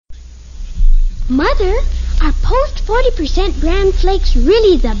Mother, are Post 40% Bran Flakes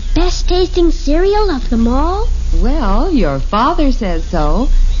really the best-tasting cereal of them all? Well, your father says so,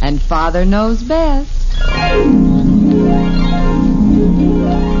 and Father knows best.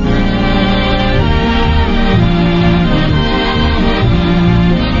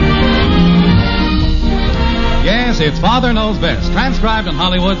 Yes, it's Father Knows Best, transcribed in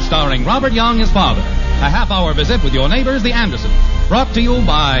Hollywood, starring Robert Young as Father. A half-hour visit with your neighbors, the Andersons. Brought to you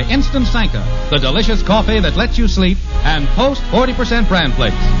by Instant Sanka, the delicious coffee that lets you sleep, and Post 40% Bran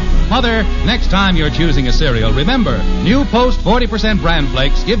Flakes. Mother, next time you're choosing a cereal, remember, new Post 40% Bran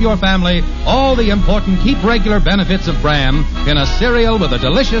Flakes give your family all the important keep regular benefits of Bran in a cereal with a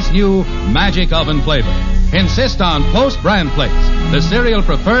delicious new magic oven flavor. Insist on Post Bran Flakes, the cereal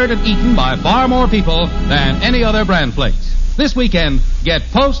preferred and eaten by far more people than any other Bran Flakes. This weekend, get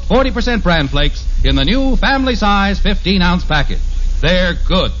Post 40% Bran Flakes in the new family-size 15-ounce packet. They're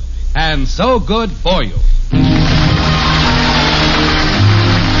good, and so good for you.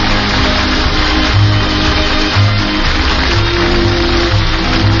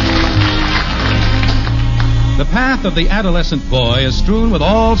 The path of the adolescent boy is strewn with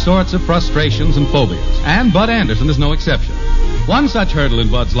all sorts of frustrations and phobias, and Bud Anderson is no exception. One such hurdle in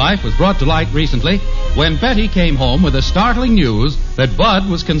Bud's life was brought to light recently when Betty came home with the startling news that Bud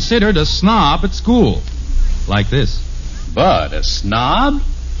was considered a snob at school. Like this. Bud, a snob?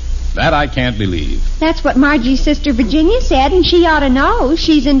 That I can't believe. That's what Margie's sister Virginia said, and she ought to know.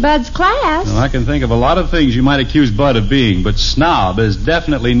 She's in Bud's class. Well, I can think of a lot of things you might accuse Bud of being, but snob is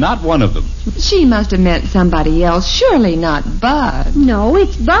definitely not one of them. She must have meant somebody else, surely not Bud. No,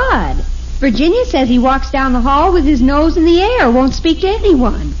 it's Bud. Virginia says he walks down the hall with his nose in the air, won't speak to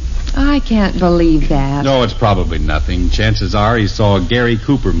anyone. I can't believe that. No, it's probably nothing. Chances are he saw a Gary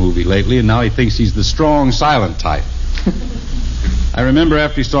Cooper movie lately, and now he thinks he's the strong, silent type. I remember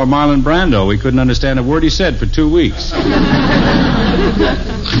after he saw Marlon Brando, we couldn't understand a word he said for 2 weeks.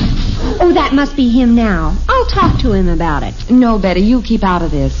 Oh, that must be him now. I'll talk to him about it. No, Betty, you keep out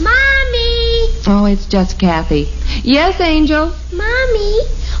of this. Mommy! Oh, it's just Kathy. Yes, Angel? Mommy,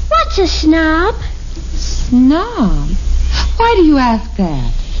 what's a snob? Snob? Why do you ask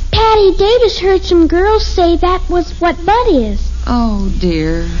that? Patty Davis heard some girls say that was what Bud is. Oh,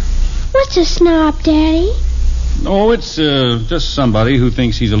 dear. What's a snob, Daddy? Oh, it's just somebody who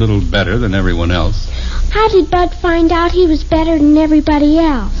thinks he's a little better than everyone else. How did Bud find out he was better than everybody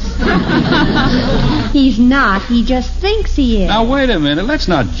else? He's not. He just thinks he is. Now, wait a minute. Let's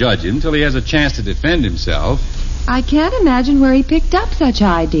not judge him till he has a chance to defend himself. I can't imagine where he picked up such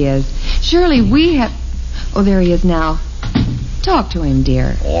ideas. Surely we have... Oh, there he is now. Talk to him,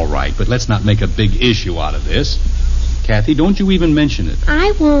 dear. All right, but let's not make a big issue out of this. Kathy, don't you even mention it.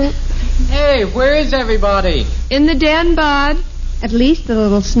 I won't. Hey, where is everybody? In the den, Bud. At least the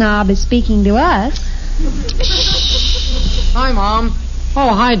little snob is speaking to us. Hi, Mom.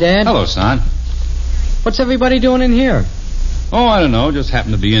 Oh, hi, Dad. Hello, son. What's everybody doing in here? Oh, I don't know. Just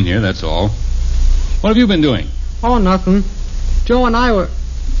happened to be in here, that's all. What have you been doing? Oh, nothing. Joe and I were...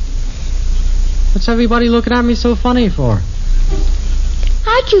 What's everybody looking at me so funny for?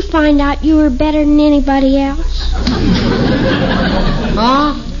 How'd you find out you were better than anybody else?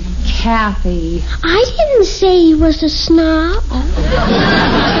 Huh? Kathy. I didn't say he was a snob.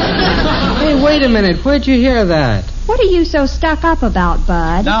 Hey, wait a minute. Where'd you hear that? What are you so stuck up about,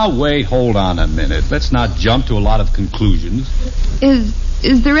 Bud? Now, wait, hold on a minute. Let's not jump to a lot of conclusions.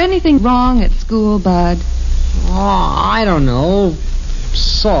 Is there anything wrong at school, Bud? Oh, I don't know.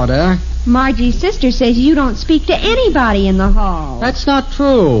 Sorta. Margie's sister says you don't speak to anybody in the hall. That's not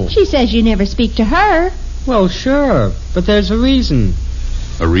true. She says you never speak to her. Well, sure, but there's a reason.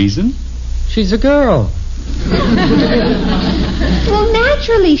 A reason? She's a girl. Well,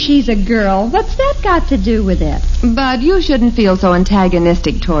 naturally she's a girl. What's that got to do with it? Bud, you shouldn't feel so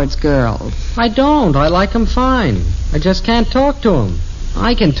antagonistic towards girls. I don't. I like 'em fine. I just can't talk to 'em.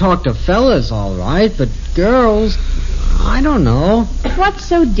 I can talk to fellas, all right, but girls, I don't know. What's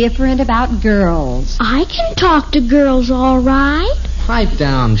so different about girls? I can talk to girls all right. Pipe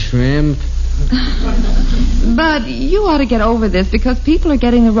down, Shrimp. Bud, you ought to get over this because people are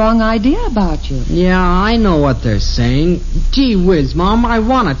getting the wrong idea about you. Yeah, I know what they're saying. Gee whiz, Mom, I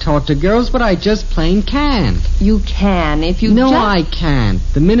want to talk to girls, but I just plain can't. You can if you No, just... I can't.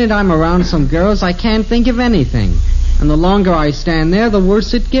 The minute I'm around some girls, I can't think of anything. And the longer I stand there, the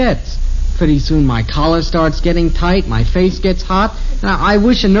worse it gets. Pretty soon my collar starts getting tight, my face gets hot, and I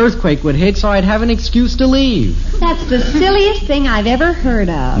wish an earthquake would hit so I'd have an excuse to leave. That's the silliest thing I've ever heard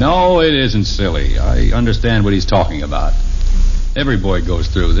of. No, it isn't silly. I understand what he's talking about. Every boy goes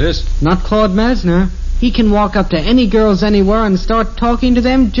through this. Not Claude Mesner. He can walk up to any girls anywhere and start talking to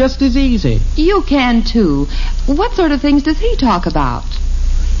them just as easy. You can, too. What sort of things does he talk about?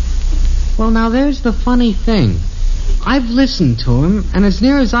 Well, now, there's the funny thing. I've listened to him, and as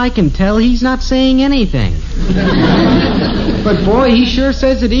near as I can tell, he's not saying anything. But, boy, he sure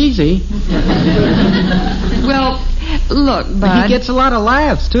says it easy. Well, look, Bud. He gets a lot of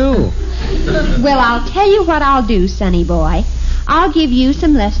laughs, too. Well, I'll tell you what I'll do, sonny boy. I'll give you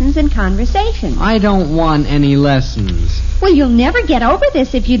some lessons in conversation. I don't want any lessons. Well, you'll never get over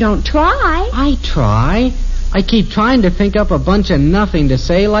this if you don't try. I try. I keep trying to think up a bunch of nothing to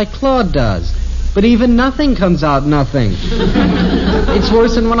say like Claude does. But even nothing comes out nothing. It's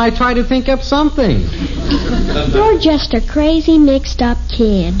worse than when I try to think up something. You're just a crazy, mixed-up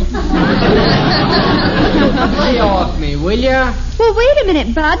kid. Lay off me, will ya? Well, wait a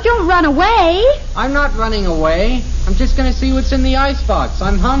minute, Bud. Don't run away. I'm not running away. I'm just going to see what's in the icebox.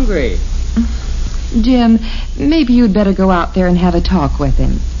 I'm hungry. Jim, maybe you'd better go out there and have a talk with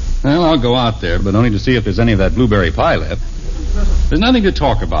him. Well, I'll go out there, but only to see if there's any of that blueberry pie left. There's nothing to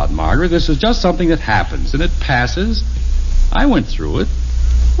talk about, Margaret. This is just something that happens, and it passes. I went through it.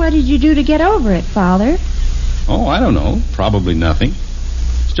 What did you do to get over it, Father? Oh, I don't know. Probably nothing.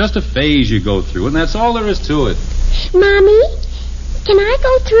 It's just a phase you go through, and that's all there is to it. Mommy, can I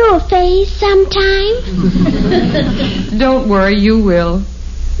go through a phase sometime? Don't worry, you will.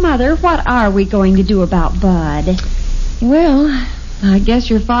 Mother, what are we going to do about Bud? Well, I guess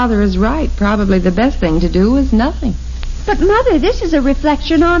your father is right. Probably the best thing to do is nothing. But, Mother, this is a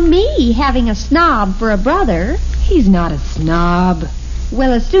reflection on me, having a snob for a brother. He's not a snob.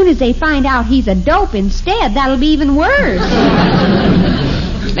 Well, as soon as they find out he's a dope instead, that'll be even worse.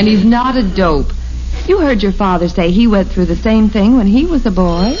 And he's not a dope. You heard your father say he went through the same thing when he was a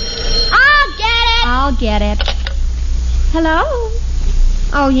boy. I'll get it. Hello?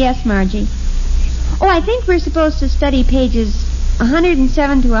 Oh, yes, Margie. Oh, I think we're supposed to study pages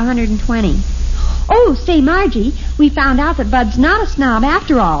 107 to 120. Oh, say, Margie, we found out that Bud's not a snob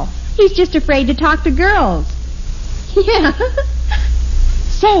after all. He's just afraid to talk to girls. Yeah.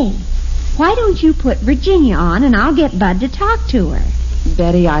 Say, why don't you put Virginia on and I'll get Bud to talk to her?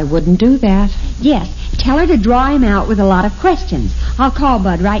 Betty, I wouldn't do that. Yes, tell her to draw him out with a lot of questions. I'll call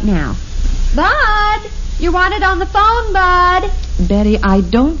Bud right now. Bud! You're wanted on the phone, Bud. Betty, I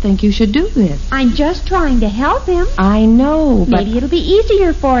don't think you should do this. I'm just trying to help him. I know, but... Maybe it'll be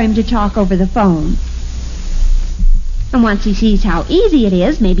easier for him to talk over the phone. And once he sees how easy it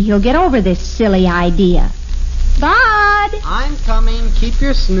is, maybe he'll get over this silly idea. Bud! I'm coming. Keep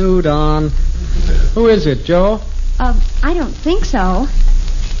your snoot on. Who is it, Joe? I don't think so.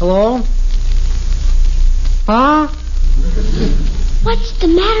 Hello? Huh? What's the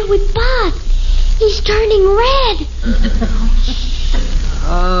matter with Bud? He's turning red.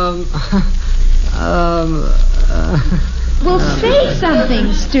 Well, say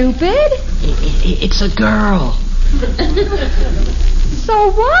something, stupid. It's a girl.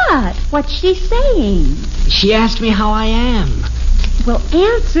 So what? What's she saying? She asked me how I am. Well,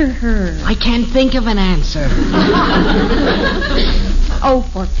 answer her. I can't think of an answer. Oh,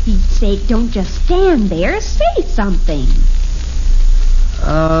 for Pete's sake, don't just stand there. Say something.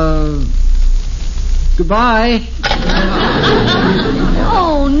 Goodbye.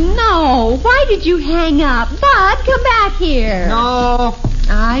 Oh, no. Why did you hang up? Bud, come back here. No.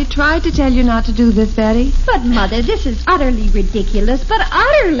 I tried to tell you not to do this, Betty. But, Mother, this is utterly ridiculous, but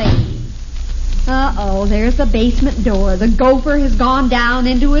utterly. Uh-oh, there's the basement door. The gopher has gone down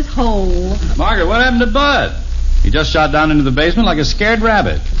into his hole. Margaret, what happened to Bud? He just shot down into the basement like a scared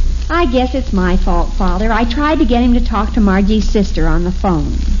rabbit. I guess it's my fault, Father. I tried to get him to talk to Margie's sister on the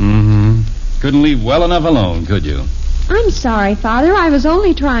phone. Mm-hmm. Couldn't leave well enough alone, could you? I'm sorry, Father. I was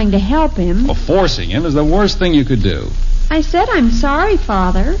only trying to help him. Well, forcing him is the worst thing you could do. I said I'm sorry,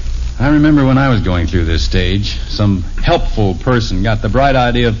 Father. I remember when I was going through this stage, some helpful person got the bright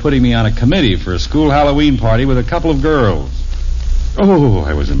idea of putting me on a committee for a school Halloween party with a couple of girls. Oh,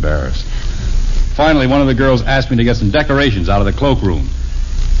 I was embarrassed. Finally, one of the girls asked me to get some decorations out of the cloakroom.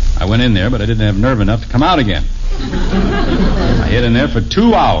 I went in there, but I didn't have nerve enough to come out again. I hid in there for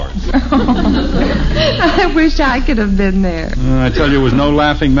 2 hours. I wish I could have been there. I tell you, it was no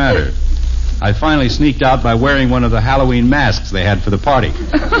laughing matter. I finally sneaked out by wearing one of the Halloween masks they had for the party.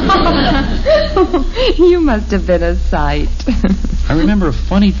 You must have been a sight. I remember a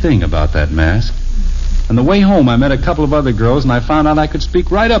funny thing about that mask. On the way home, I met a couple of other girls, and I found out I could speak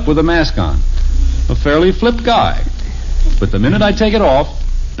right up with a mask on. A fairly flip guy. But the minute I take it off,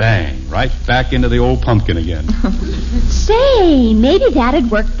 bang, right back into the old pumpkin again. Say, maybe that'd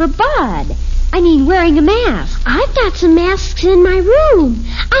work for Bud. I mean, wearing a mask. I've got some masks in my room.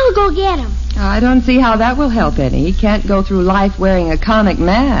 I'll go get them. I don't see how that will help any. He can't go through life wearing a comic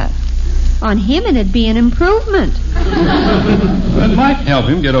mask. On him, it'd be an improvement. It might help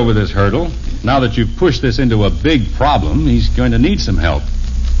him get over this hurdle. Now that you've pushed this into a big problem, he's going to need some help.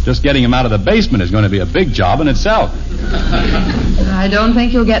 Just getting him out of the basement is going to be a big job in itself. I don't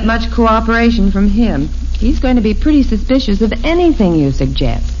think you'll get much cooperation from him. He's going to be pretty suspicious of anything you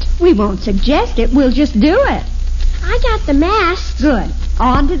suggest. We won't suggest it. We'll just do it. I got the masks. Good.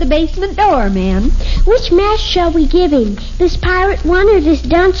 On to the basement door, man. Which mask shall we give him? This pirate one or this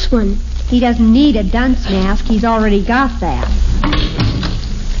dunce one? He doesn't need a dunce mask. He's already got that.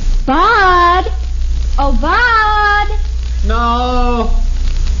 Bud! Oh, Bud! No.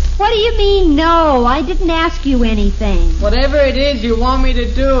 What do you mean, no? I didn't ask you anything. Whatever it is you want me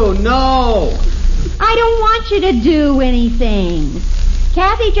to do, no. I don't want you to do anything.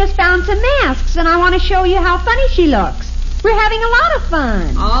 Kathy just found some masks, and I want to show you how funny she looks. We're having a lot of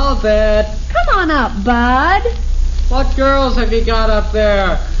fun. I'll bet. Come on up, Bud. What girls have you got up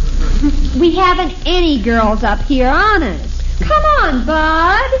there? We haven't any girls up here, honest. Come on,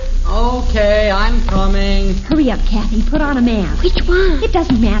 Bud. Okay, I'm coming. Hurry up, Kathy. Put on a mask. Which one? It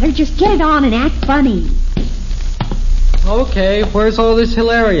doesn't matter. Just get it on and act funny. Okay, where's all this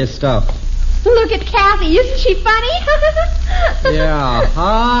hilarious stuff? Look at Kathy. Isn't she funny? Yeah,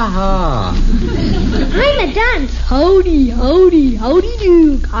 ha. I'm a dunce. Howdy, howdy, howdy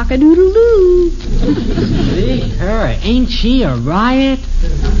do, cock-a-doodle-doo. See her, ain't she a riot?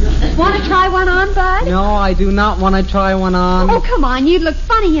 Want to try one on, Bud? No, I do not want to try one on. Oh, come on. You'd look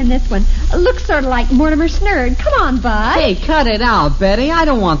funny in this one. Looks sort of like Mortimer Snurd. Come on, Bud. Hey, cut it out, Betty. I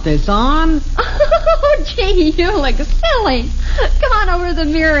don't want this on. Oh, gee, you look silly. Come on over to the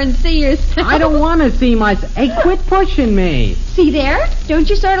mirror and see yourself. I don't want to see myself. Hey, quit pushing me. See there? Don't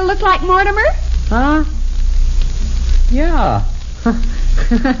you sort of look like Mortimer? Huh? Yeah.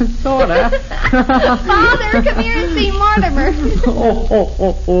 Sorta. Father, come here and see Mortimer.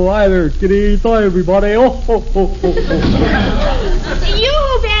 Hi there, kiddies. Hi, everybody. You,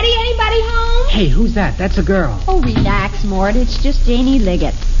 Betty, anybody home? Hey, who's that? That's a girl. Oh, relax, Mort. It's just Janie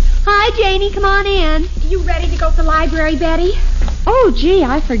Liggett. Hi, Janie. Come on in. You ready to go to the library, Betty? Oh, gee,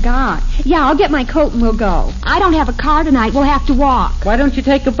 I forgot. Yeah, I'll get my coat and we'll go. I don't have a car tonight. We'll have to walk. Why don't you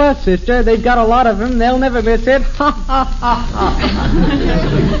take a bus, sister? They've got a lot of them. They'll never miss it. Ha, ha, ha, ha.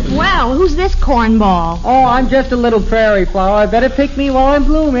 Well, who's this cornball? Oh, I'm just a little prairie flower. Better pick me while I'm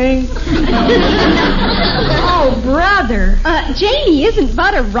blooming. Oh, brother. Janie, isn't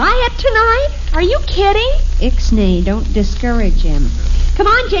Bud a riot tonight? Are you kidding? Ixnay, don't discourage him. Come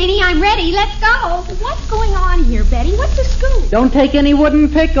on, Janie, I'm ready. Let's go. What's going on here, Betty? What's the scoop? Don't take any wooden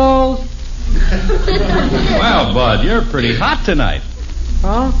pickles. Well, Bud, you're pretty hot tonight.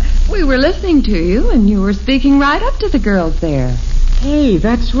 Huh? We were listening to you, and you were speaking right up to the girls there. Hey,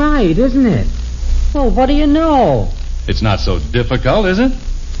 that's right, isn't it? Well, what do you know? It's not so difficult, is it?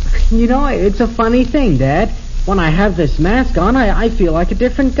 You know, it's a funny thing, Dad. When I have this mask on, I feel like a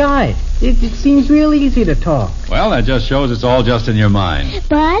different guy. It seems real easy to talk. Well, that just shows it's all just in your mind.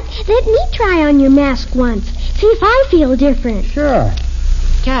 Bud, let me try on your mask once. See if I feel different. Sure.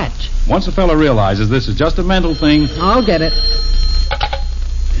 Catch. Once a fella realizes this is just a mental thing... I'll get it.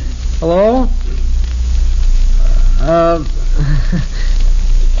 Hello?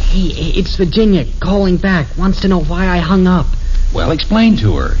 Hey, it's Virginia calling back. Wants to know why I hung up. Well, explain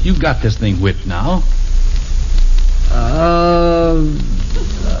to her. You've got this thing whipped now.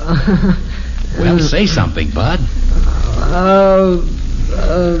 Well, say something, Bud.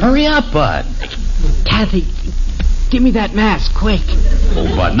 Hurry up, Bud. Kathy, give me that mask, quick. Oh,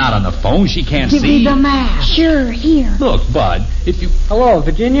 Bud, not on the phone. She can't Give see. me the mask. Sure, here. Look, Bud, if you... Hello,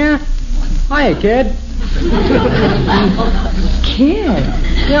 Virginia? Hiya, kid. Kid?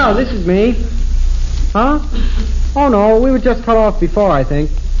 Yeah, this is me. Huh? Oh, no, we were just cut off before, I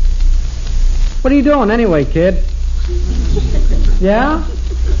think. What are you doing anyway, kid? Yeah?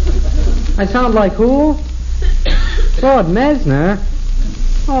 I sound like who? Claude Mesner?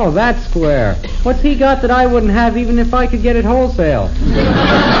 Oh, that's square. What's he got that I wouldn't have even if I could get it wholesale?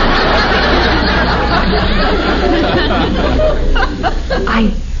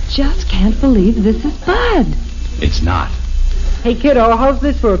 I just can't believe this is Bud. It's not. Hey, kiddo, how's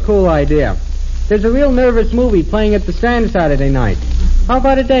this for a cool idea? There's a real nervous movie playing at the Strand Saturday night. How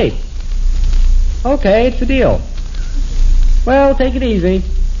about a date? Okay, it's a deal. Well, take it easy.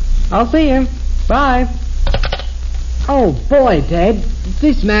 I'll see you. Bye. Oh, boy, Ted.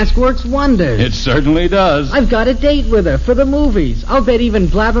 This mask works wonders. It certainly does. I've got a date with her for the movies. I'll bet even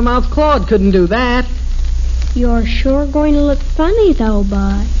Blabbermouth Claude couldn't do that. You're sure going to look funny, though,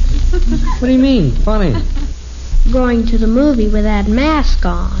 Bud. What do you mean, funny? Going to the movie with that mask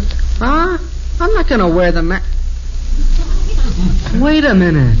on. Huh? I'm not going to wear the mask. Wait a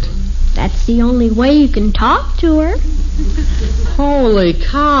minute. That's the only way you can talk to her. Holy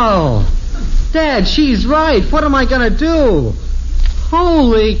cow. Dad, she's right. What am I going to do?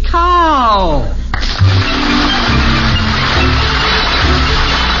 Holy cow.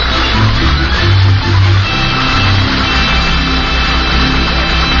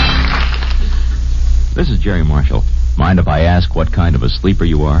 This is Jerry Marshall. Mind if I ask what kind of a sleeper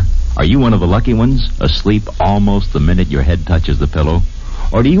you are? Are you one of the lucky ones, asleep almost the minute your head touches the pillow?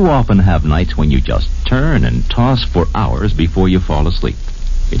 Or do you often have nights when you just turn and toss for hours before you fall asleep?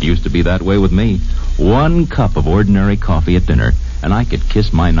 It used to be that way with me. 1 cup of ordinary coffee at dinner, and I could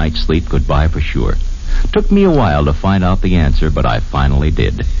kiss my night's sleep goodbye for sure. Took me a while to find out the answer, but I finally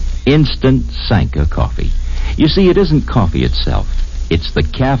did. Instant Sanka coffee. You see, it isn't coffee itself. It's the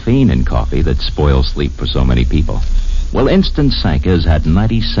caffeine in coffee that spoils sleep for so many people. Well, Instant Sanka has had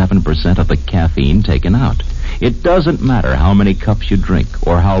 97% of the caffeine taken out. It doesn't matter how many cups you drink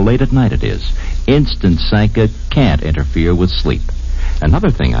or how late at night it is. Instant Sanka can't interfere with sleep. Another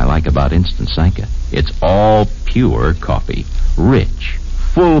thing I like about Instant Sanka, it's all pure coffee. Rich,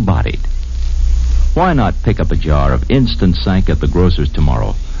 full-bodied. Why not pick up a jar of Instant Sanka at the grocer's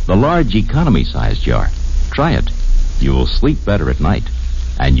tomorrow? The large economy-sized jar. Try it. You'll sleep better at night,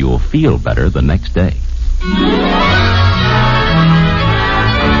 and you'll feel better the next day.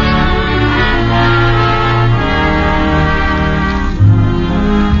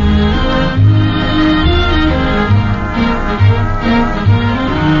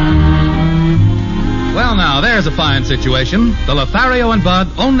 Well, now, there's a fine situation. The Lothario and Bud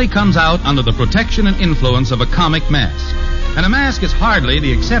only comes out under the protection and influence of a comic mask. And a mask is hardly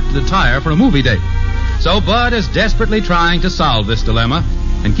the accepted attire for a movie date. So Bud is desperately trying to solve this dilemma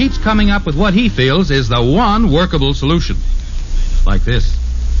and keeps coming up with what he feels is the one workable solution. Like this.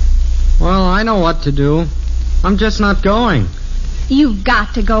 Well, I know what to do. I'm just not going. You've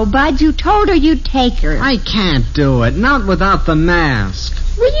got to go, Bud. You told her you'd take her. I can't do it. Not without the mask.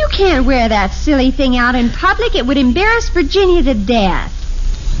 Well, you can't wear that silly thing out in public. It would embarrass Virginia to death.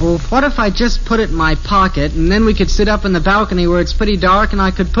 Well, what if I just put it in my pocket, and then we could sit up in the balcony where it's pretty dark, and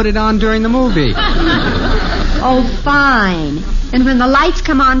I could put it on during the movie? Oh, fine. And when the lights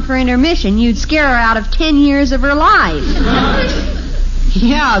come on for intermission, you'd scare her out of 10 years of her life.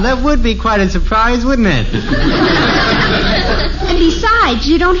 Yeah, that would be quite a surprise, wouldn't it? And besides,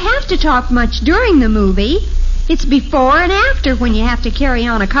 you don't have to talk much during the movie. It's before and after when you have to carry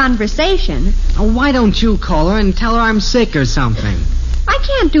on a conversation. Oh, why don't you call her and tell her I'm sick or something? I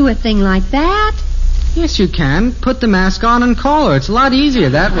can't do a thing like that. Yes, you can. Put the mask on and call her. It's a lot easier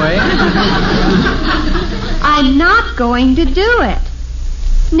that way. I'm not going to do it.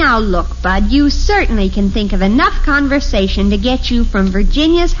 Now, look, Bud, you certainly can think of enough conversation to get you from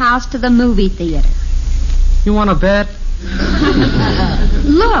Virginia's house to the movie theater. You want to bet?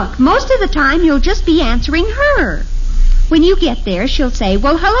 Look, most of the time you'll just be answering her. When you get there, she'll say,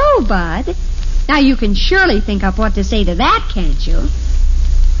 "Well, hello, Bud." Now, you can surely think up what to say to that, can't you?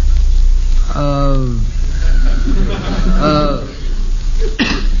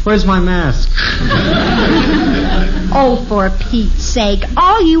 Where's my mask? Oh, for Pete's sake,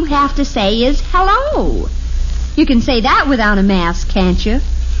 all you have to say is hello. You can say that without a mask, can't you?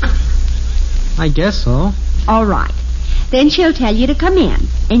 I guess so. All right. Then she'll tell you to come in,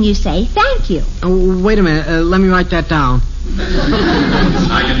 and you say thank you. Oh, wait a minute. Let me write that down.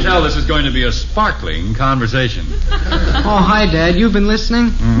 I can tell this is going to be a sparkling conversation. Oh, hi, Dad. You've been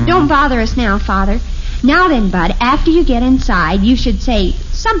listening? Mm-hmm. Don't bother us now, Father. Now then, Bud, after you get inside, you should say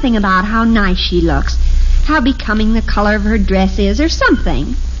something about how nice she looks, how becoming the color of her dress is, or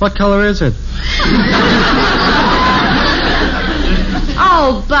something. What color is it?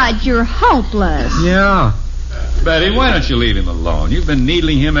 Oh, Bud, you're hopeless. Yeah. Betty, why don't you leave him alone? You've been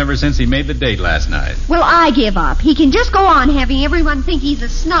needling him ever since he made the date last night. Well, I give up. He can just go on having everyone think he's a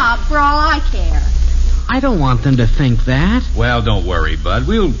snob for all I care. I don't want them to think that. Well, don't worry, Bud.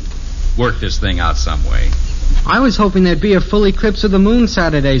 We'll work this thing out some way. I was hoping there'd be a full eclipse of the moon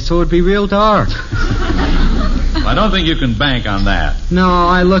Saturday, so it'd be real dark. Well, I don't think you can bank on that. No,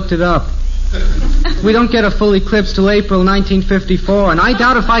 I looked it up. We don't get a full eclipse till April 1954, and I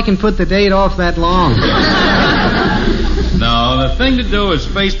doubt if I can put the date off that long. No, the thing to do is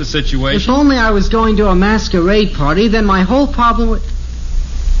face the situation. If only I was going to a masquerade party, then my whole problem would...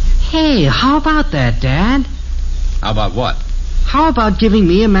 Hey, how about that, Dad? How about what? How about giving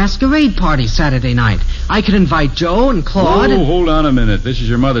me a masquerade party Saturday night? I could invite Joe and Claude. Oh, hold on a minute. This is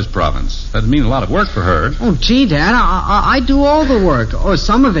your mother's province. That'd mean a lot of work for her. Oh, gee, Dad, I do all the work. Or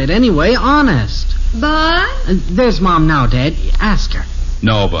some of it anyway, honest. Bud? There's Mom now, Dad. Ask her.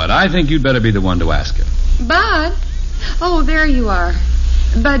 No, Bud, I think you'd better be the one to ask her. Bud? Oh, there you are.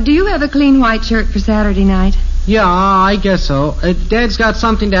 Bud, do you have a clean white shirt for Saturday night? Yeah, I guess so. Dad's got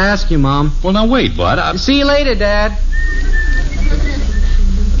something to ask you, Mom. Well, now wait, Bud. See you later, Dad.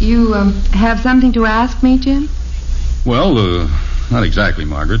 You have something to ask me, Jim? Well, not exactly,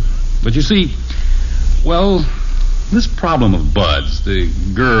 Margaret. But you see, well, this problem of Bud's, the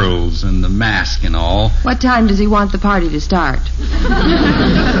girls and the mask and all. What time does he want the party to start?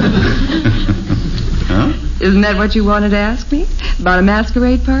 Huh? Isn't that what you wanted to ask me? About a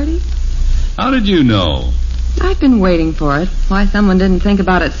masquerade party? How did you know? I've been waiting for it. Why someone didn't think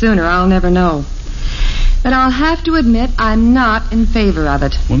about it sooner, I'll never know. But I'll have to admit I'm not in favor of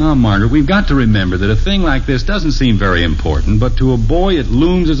it. Well, now, Margaret, we've got to remember that a thing like this doesn't seem very important, but to a boy it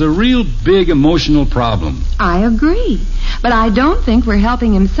looms as a real big emotional problem. I agree. But I don't think we're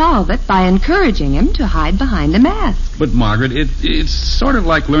helping him solve it by encouraging him to hide behind a mask. But, Margaret, it's sort of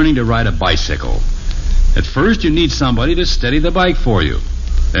like learning to ride a bicycle. At first, you need somebody to steady the bike for you.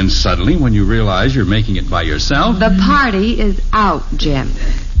 Then suddenly, when you realize you're making it by yourself... The party is out, Jim.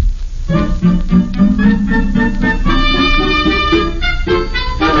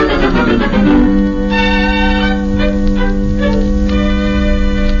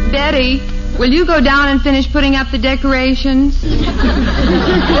 Betty, will you go down and finish putting up the decorations?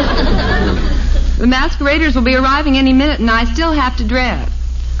 The masqueraders will be arriving any minute, and I still have to dress.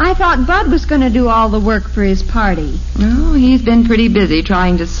 I thought Bud was going to do all the work for his party. Oh, he's been pretty busy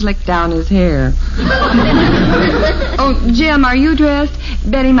trying to slick down his hair. Oh, Jim, are you dressed?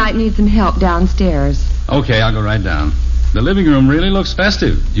 Betty might need some help downstairs. Okay, I'll go right down. The living room really looks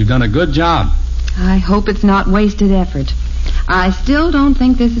festive. You've done a good job. I hope it's not wasted effort. I still don't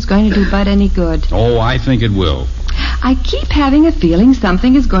think this is going to do Bud any good. Oh, I think it will. I keep having a feeling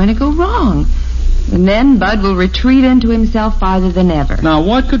something is going to go wrong. And then Bud will retreat into himself farther than ever. Now,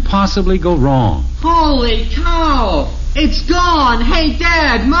 what could possibly go wrong? Holy cow! It's gone! Hey,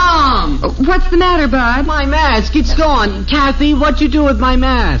 Dad, Mom! What's the matter, Bud? My mask, it's gone. Kathy, what'd you do with my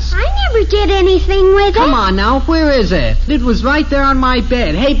mask? I never did anything with it. Come on now, where is it? It was right there on my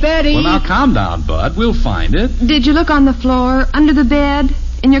bed. Hey, Betty! Well, now, calm down, Bud. We'll find it. Did you look on the floor, under the bed,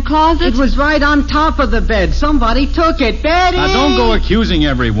 in your closet? It was right on top of the bed. Somebody took it. Betty! Now, don't go accusing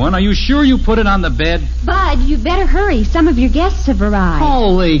everyone. Are you sure you put it on the bed? Bud, you better hurry. Some of your guests have arrived.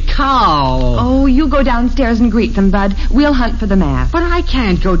 Holy cow! Oh, you go downstairs and greet them, Bud. We'll hunt for the mask. But I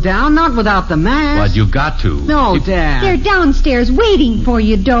can't go down, not without the mask. Bud, you've got to. No, Dad. They're downstairs waiting for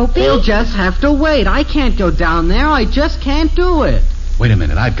you, Dopey. They'll just have to wait. I can't go down there. I just can't do it. Wait a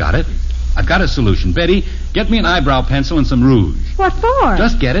minute. I've got it. I've got a solution. Betty, get me an eyebrow pencil and some rouge. What for?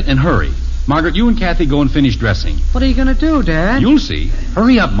 Just get it and hurry. Margaret, you and Kathy go and finish dressing. What are you going to do, Dad? You'll see.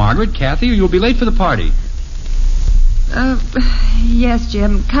 Hurry up, Margaret, Kathy, or you'll be late for the party. Yes,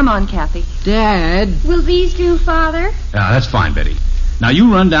 Jim. Come on, Kathy. Dad. Will these do, Father? That's fine, Betty. Now,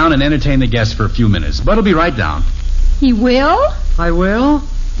 you run down and entertain the guests for a few minutes. Bud'll be right down. He will? I will?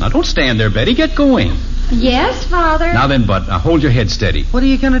 Now, don't stand there, Betty. Get going. Yes, Father. Now then, Bud, hold your head steady. What are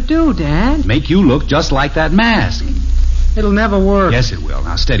you going to do, Dad? Make you look just like that mask. It'll never work. Yes, it will.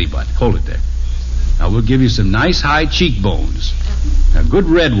 Now, steady, Bud. Hold it there. Now, we'll give you some nice high cheekbones. Now, good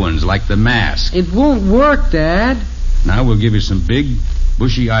red ones like the mask. It won't work, Dad. Now, we'll give you some big,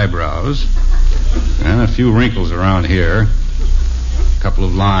 bushy eyebrows. And a few wrinkles around here. A couple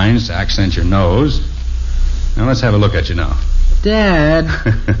of lines to accent your nose. Now, let's have a look at you now. Dad.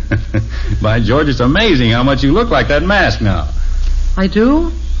 By George, it's amazing how much you look like that mask now. I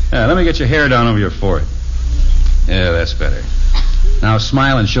do? Yeah, let me get your hair down over your forehead. Yeah, that's better. Now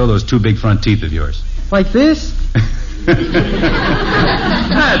smile and show those two big front teeth of yours. Like this?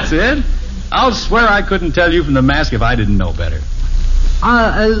 That's it. I'll swear I couldn't tell you from the mask if I didn't know better.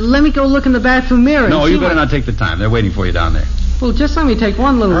 Let me go look in the bathroom mirror. No, you better not take the time. They're waiting for you down there. Well, just let me take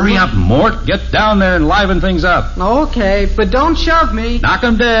one little... Hurry up, Mort. Get down there and liven things up. Okay, but don't shove me. Knock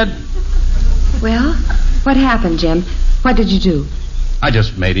 'em dead. Well, what happened, Jim? What did you do? I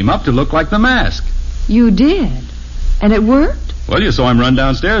just made him up to look like the mask. You did? And it worked? Well, you saw him run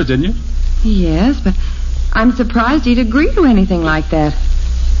downstairs, didn't you? Yes, but I'm surprised he'd agree to anything like that.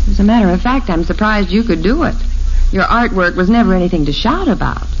 As a matter of fact, I'm surprised you could do it. Your artwork was never anything to shout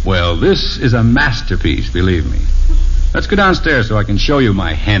about. Well, this is a masterpiece, believe me. Let's go downstairs so I can show you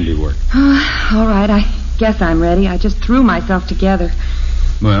my handiwork. All right, I guess I'm ready. I just threw myself together.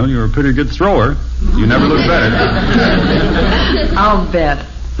 Well, you're a pretty good thrower. You never look better. I'll bet.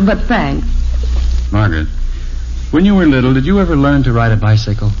 But thanks. Margaret, when you were little, did you ever learn to ride a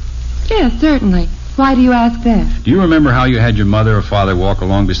bicycle? Yes, certainly. Why do you ask that? Do you remember how you had your mother or father walk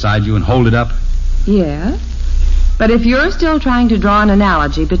along beside you and hold it up? Yes. But if you're still trying to draw an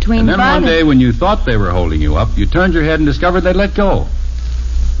analogy between And then one day when you thought they were holding you up, you turned your head and discovered they'd let go.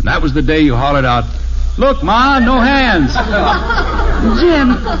 And that was the day you hollered out, "Look, Ma, no hands."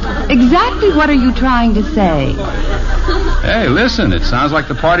 Jim, exactly what are you trying to say? Hey, listen, it sounds like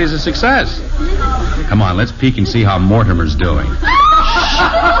the party's a success. Come on, let's peek and see how Mortimer's doing.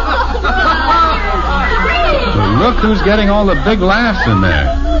 Well, look who's getting all the big laughs in there.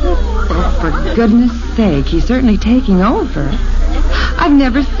 Oh, for goodness sake, he's certainly taking over. I've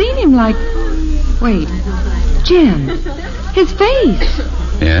never seen him like... Wait, Jim, his face.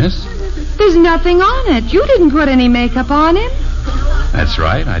 Yes? There's nothing on it. You didn't put any makeup on him. That's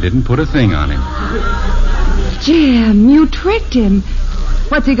right, I didn't put a thing on him. Jim, you tricked him.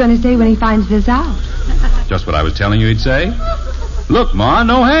 What's he going to say when he finds this out? Just what I was telling you he'd say. "Look, Ma,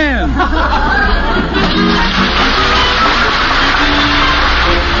 no hands."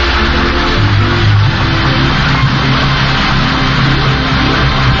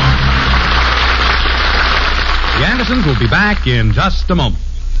 The Andersons will be back in just a moment.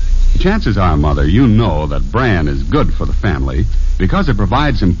 Chances are, Mother, you know that bran is good for the family because it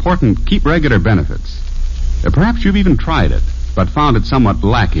provides important keep regular benefits. Perhaps you've even tried it, but found it somewhat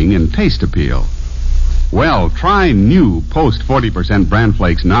lacking in taste appeal. Well, try new Post 40% Bran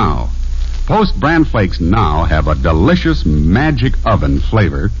Flakes now. Post Bran Flakes now have a delicious magic oven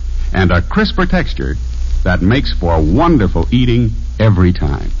flavor and a crisper texture that makes for wonderful eating every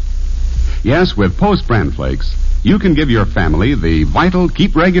time. Yes, with Post Bran Flakes, you can give your family the vital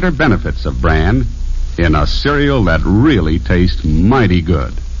keep regular benefits of bran in a cereal that really tastes mighty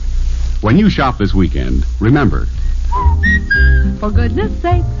good. When you shop this weekend, remember, for goodness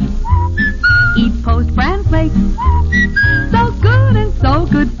sake, eat Post Bran Flakes. So good and so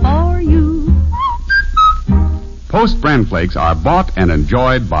good for you. Post Bran Flakes are bought and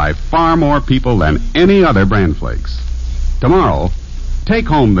enjoyed by far more people than any other Bran Flakes. Tomorrow, take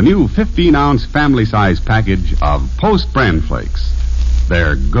home the new 15-ounce family-size package of Post Bran Flakes.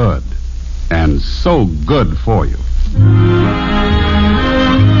 They're good, and so good for you.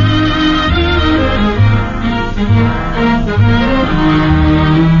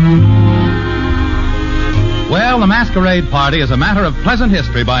 Well, the masquerade party is a matter of pleasant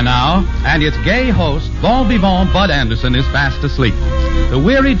history by now, and its gay host, bon vivant Bud Anderson, is fast asleep. The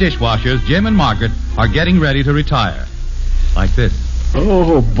weary dishwashers, Jim and Margaret, are getting ready to retire. Like this.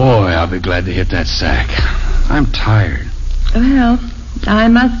 Oh, boy, I'll be glad to hit that sack. I'm tired. Well, I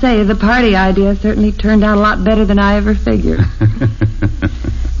must say the party idea certainly turned out a lot better than I ever figured.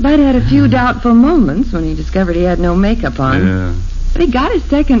 Bud had a few doubtful moments when he discovered he had no makeup on. Yeah. But he got his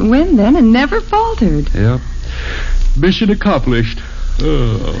second win then and never faltered. Yep. Mission accomplished.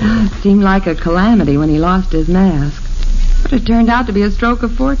 Oh, it seemed like a calamity when he lost his mask. But it turned out to be a stroke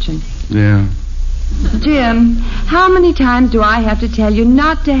of fortune. Yeah. Jim, how many times do I have to tell you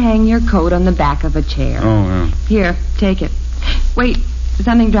not to hang your coat on the back of a chair? Oh, yeah. Here, take it. Wait,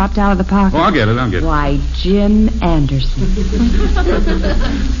 something dropped out of the pocket. Oh, I'll get it. Why, Jim Anderson.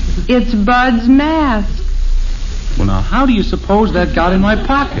 It's Bud's mask. Well, now, how do you suppose that got in my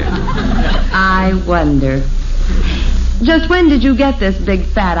pocket? I wonder. Just when did you get this big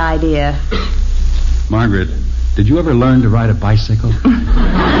fat idea? Margaret, did you ever learn to ride a bicycle? Join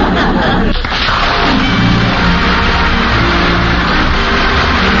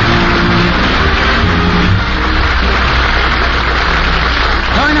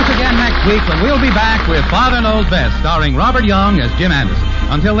us again next week when we'll be back with Father Knows Best, starring Robert Young as Jim Anderson.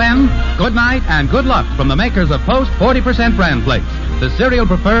 Until then, good night and good luck from the makers of Post 40% Bran Flakes, the cereal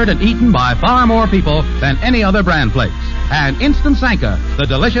preferred and eaten by far more people than any other Bran Flakes. And Instant Sanka, the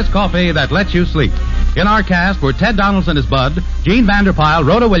delicious coffee that lets you sleep. In our cast were Ted Donaldson as Bud, Jean Vander Pyl,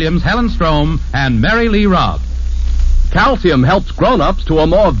 Rhoda Williams, Helen Strome, and Mary Lee Robb. Calcium helps grown-ups to a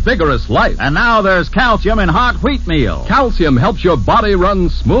more vigorous life. And now there's calcium in hot wheat meal. Calcium helps your body run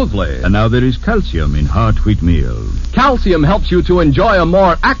smoothly. And now there is calcium in hot wheat meal. Calcium helps you to enjoy a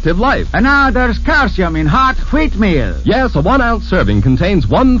more active life. And now there's calcium in hot wheat meal. Yes, a 1-ounce serving contains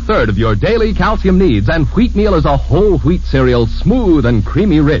 1/3 of your daily calcium needs, and wheat meal is a whole wheat cereal, smooth and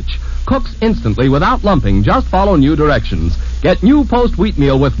creamy rich. Cooks instantly without lumping. Just follow new directions. Get new Post wheat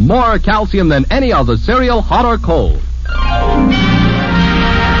meal with more calcium than any other cereal, hot or cold.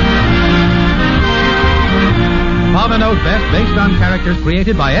 Father Knows Best, based on characters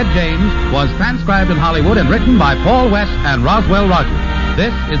created by Ed James, was transcribed in Hollywood and written by Paul West and Roswell Rogers.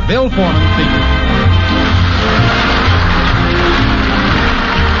 This is Bill Foreman speaking.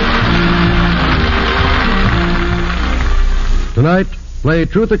 Tonight, play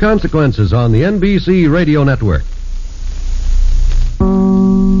Truth or Consequences on the NBC Radio Network.